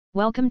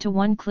Welcome to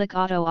One Click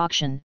Auto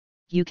Auction.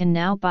 You can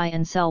now buy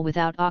and sell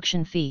without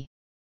auction fee.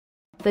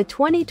 The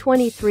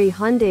 2023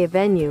 Hyundai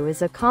Venue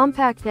is a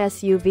compact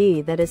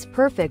SUV that is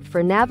perfect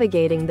for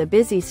navigating the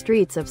busy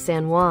streets of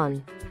San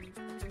Juan,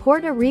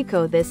 Puerto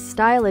Rico. This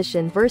stylish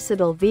and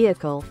versatile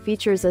vehicle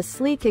features a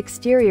sleek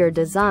exterior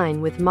design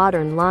with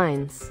modern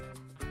lines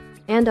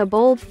and a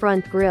bold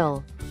front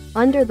grille.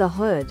 Under the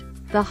hood,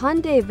 the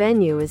Hyundai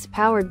Venue is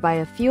powered by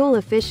a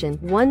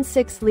fuel-efficient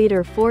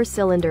 1.6-liter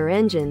four-cylinder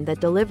engine that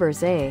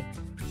delivers a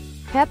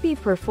peppy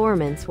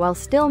performance while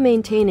still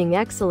maintaining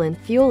excellent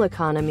fuel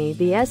economy.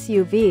 The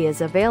SUV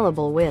is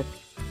available with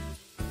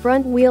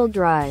front-wheel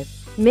drive,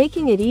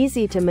 making it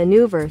easy to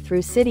maneuver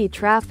through city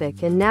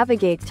traffic and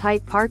navigate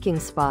tight parking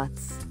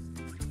spots.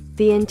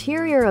 The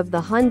interior of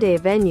the Hyundai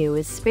Venue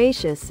is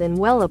spacious and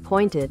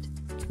well-appointed,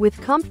 with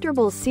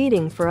comfortable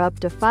seating for up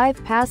to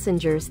 5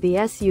 passengers. The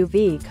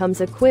SUV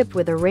comes equipped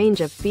with a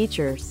range of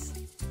features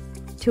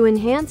to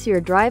enhance your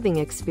driving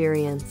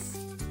experience,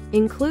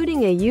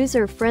 including a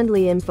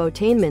user-friendly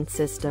infotainment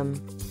system,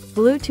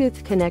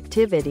 Bluetooth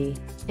connectivity,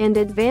 and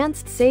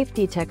advanced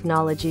safety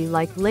technology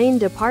like lane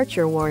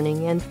departure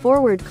warning and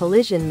forward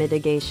collision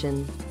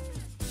mitigation.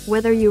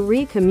 Whether you're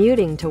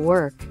recommuting to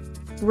work,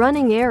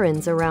 running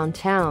errands around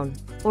town,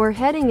 or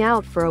heading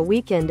out for a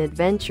weekend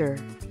adventure,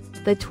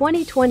 the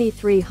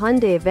 2023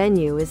 Hyundai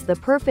Venue is the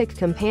perfect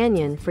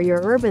companion for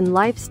your urban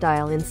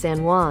lifestyle in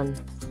San Juan,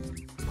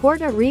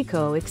 Puerto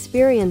Rico.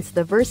 Experience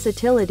the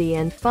versatility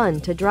and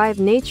fun-to-drive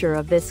nature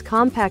of this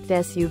compact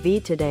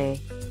SUV today.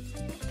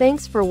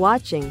 Thanks for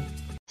watching.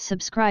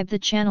 Subscribe the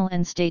channel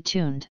and stay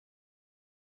tuned.